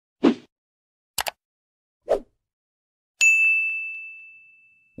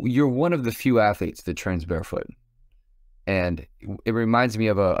you're one of the few athletes that trains barefoot. And it reminds me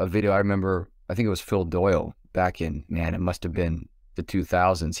of a video I remember, I think it was Phil Doyle back in, man, it must have been the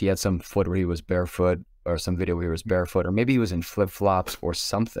 2000s. He had some foot where he was barefoot, or some video where he was barefoot, or maybe he was in flip-flops or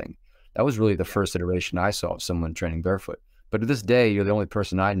something. That was really the first iteration I saw of someone training barefoot. But to this day, you're the only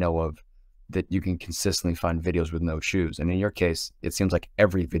person I know of that you can consistently find videos with no shoes. And in your case, it seems like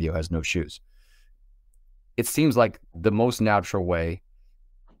every video has no shoes. It seems like the most natural way.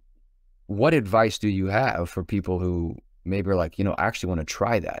 What advice do you have for people who maybe are like, I actually want to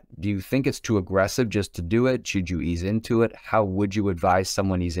try that? Do you think it's too aggressive just to do it? Should you ease into it? How would you advise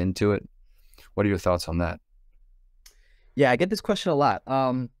someone ease into it? What are your thoughts on that? Yeah, I get this question a lot.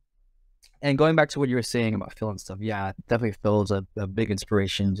 And going back to what you were saying about Phil and stuff, yeah, definitely Phil's a big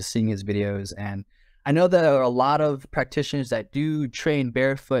inspiration, just seeing his videos. And I know there are a lot of practitioners that do train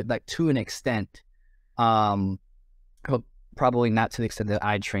barefoot, like to an extent. But probably not to the extent that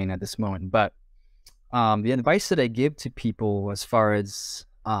I train at this moment. But the advice that I give to people as far as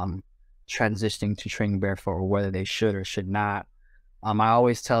transitioning to training barefoot, or whether they should or should not, I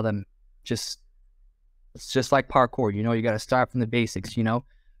always tell them, it's just like parkour. You got to start from the basics.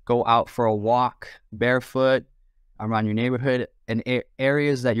 Go out for a walk barefoot around your neighborhood and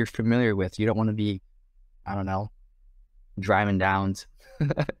areas that you're familiar with. You don't want to be, I don't know, driving down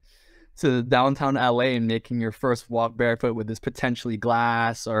to downtown LA and making your first walk barefoot with this potentially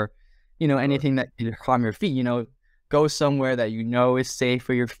glass or, anything that could harm your feet. Go somewhere that is safe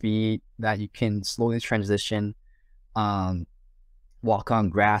for your feet, that you can slowly transition. Walk on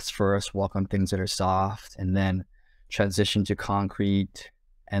grass first, walk on things that are soft, and then transition to concrete.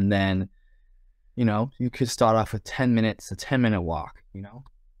 And then, you could start off with 10 minutes, a 10-minute walk, at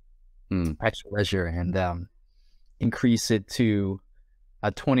your leisure, and increase it to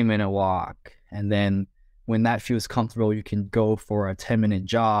a 20-minute walk. And then when that feels comfortable, you can go for a 10-minute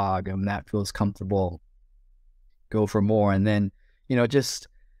jog. And when that feels comfortable, go for more. And then, just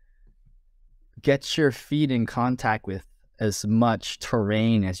get your feet in contact with as much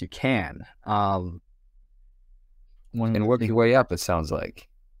terrain as you can. And work your way up, it sounds like.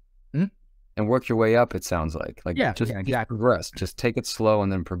 And work your way up, it sounds like. Just progress. Just take it slow and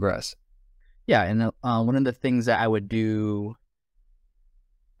then progress. Yeah, and one of the things that I would do,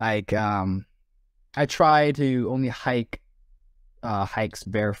 I try to only hikes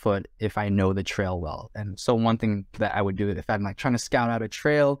barefoot if I know the trail well. And so one thing that I would do, if I'm trying to scout out a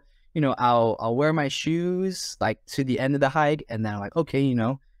trail, I'll wear my shoes to the end of the hike, and then I'm like, okay,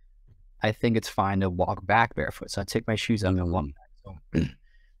 I think it's fine to walk back barefoot. So I take my shoes up and walk back. So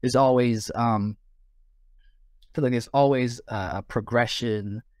there's always, I feel like there's always a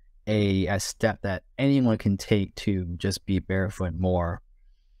progression, a step that anyone can take to just be barefoot more.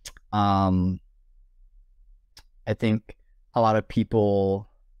 I think a lot of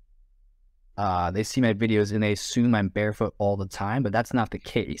people, they see my videos and they assume I'm barefoot all the time, but that's not the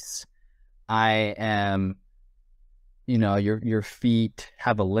case. I am, your feet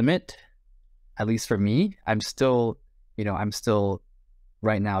have a limit, at least for me. I'm still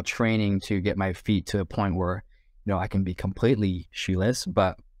right now training to get my feet to a point where, I can be completely shoeless,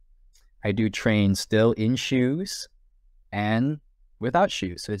 but I do train still in shoes and without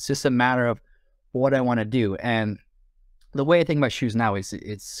shoes. So it's just a matter of what I want to do. And the way I think about shoes now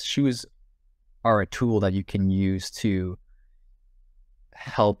is shoes are a tool that you can use to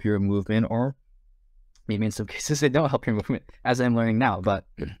help your movement, or maybe in some cases they don't help your movement, as I'm learning now. But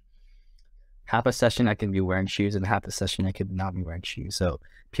half a session I can be wearing shoes, and half a session I could not be wearing shoes. So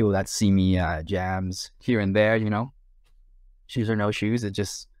people that see me jams here and there, shoes or no shoes, it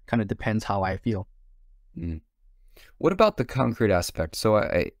just kind of depends how I feel. What about the concrete aspect? So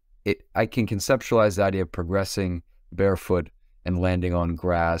I can conceptualize the idea of progressing barefoot and landing on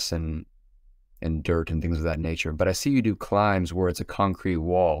grass and dirt and things of that nature. But I see you do climbs where it's a concrete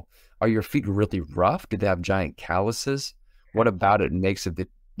wall. Are your feet really rough? Do they have giant calluses? What about it makes it that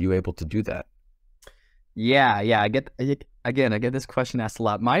you able to do that? Yeah. I get this question asked a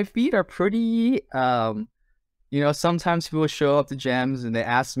lot. My feet are pretty, sometimes people show up to gyms and they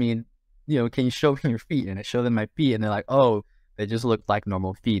ask me, can you show me your feet? And I show them my feet and they're like, oh, they just look like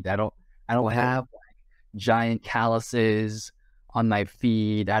normal feet. I don't have giant calluses on my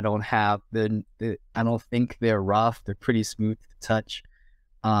feet. I don't have I don't think they're rough. They're pretty smooth to touch.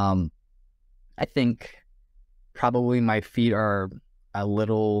 I think probably my feet are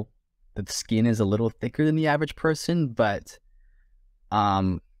the skin is a little thicker than the average person, but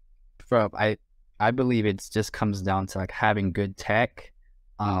I believe it just comes down to having good tech.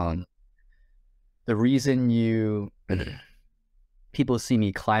 The reason people see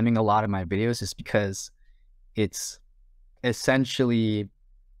me climbing a lot in my videos is because it's essentially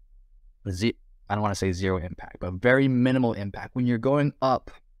I don't want to say zero impact, but very minimal impact. When you're going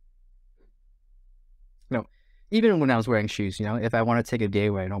up, even when I was wearing shoes, if I want to take a day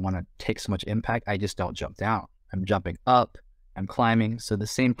where I don't want to take so much impact, I just don't jump down. I'm jumping up, I'm climbing. So the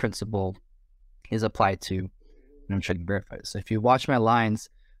same principle is applied to when I'm training barefoot. So if you watch my lines,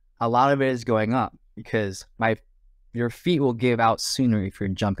 a lot of it is going up because your feet will give out sooner if you're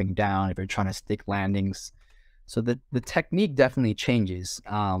jumping down, if you're trying to stick landings. So the technique definitely changes.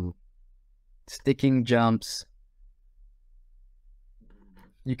 Sticking jumps,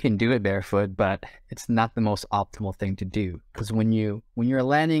 you can do it barefoot, but it's not the most optimal thing to do, because when you're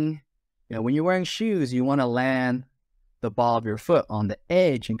landing, when you're wearing shoes, you want to land the ball of your foot on the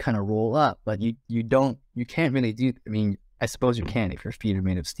edge and kind of roll up, but you can't really do. I mean, I suppose you can if your feet are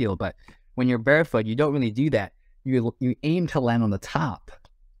made of steel, but when you're barefoot, you don't really do that. You aim to land on the top.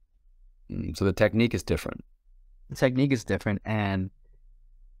 So the technique is different. The technique is different, and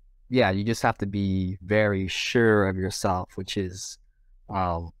yeah, you just have to be very sure of yourself, which is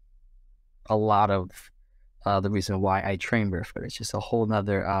a lot of the reason why I train barefoot. It's just a whole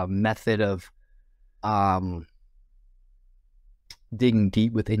nother method of digging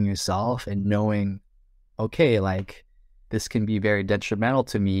deep within yourself and knowing, okay, like this can be very detrimental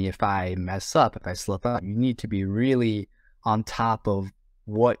to me if I mess up, if I slip up. You need to be really on top of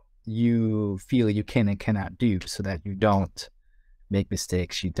what you feel you can and cannot do so that you don't make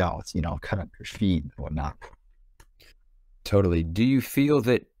mistakes, you don't, cut up your feet and whatnot. Totally. Do you feel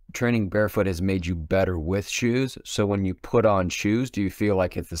that training barefoot has made you better with shoes? So when you put on shoes, do you feel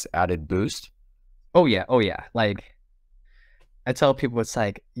like it's this added boost? Oh yeah. Like I tell people, it's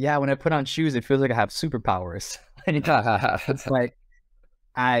like, yeah, when I put on shoes, it feels like I have superpowers. It's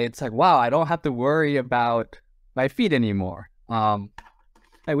like, wow, I don't have to worry about my feet anymore.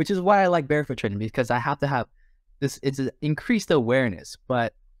 Which is why I like barefoot training, because I have to have this, it's an increased awareness.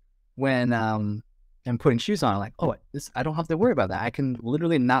 But when I'm putting shoes on, I'm like, oh, I don't have to worry about that. I can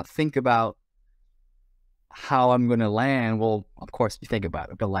literally not think about how I'm going to land. Well, of course you think about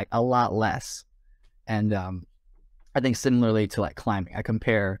it, but like a lot less. And I think similarly to like climbing, I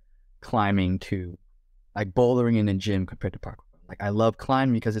compare climbing to like bouldering in the gym compared to parkour. Like I love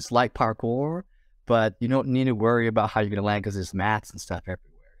climbing because it's like parkour, but you don't need to worry about how you're going to land because there's mats and stuff everywhere.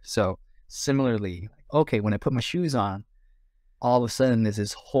 So similarly, okay, when I put my shoes on, all of a sudden there's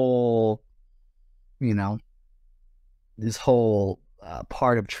this whole,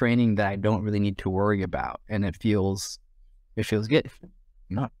 part of training that I don't really need to worry about, and it feels good.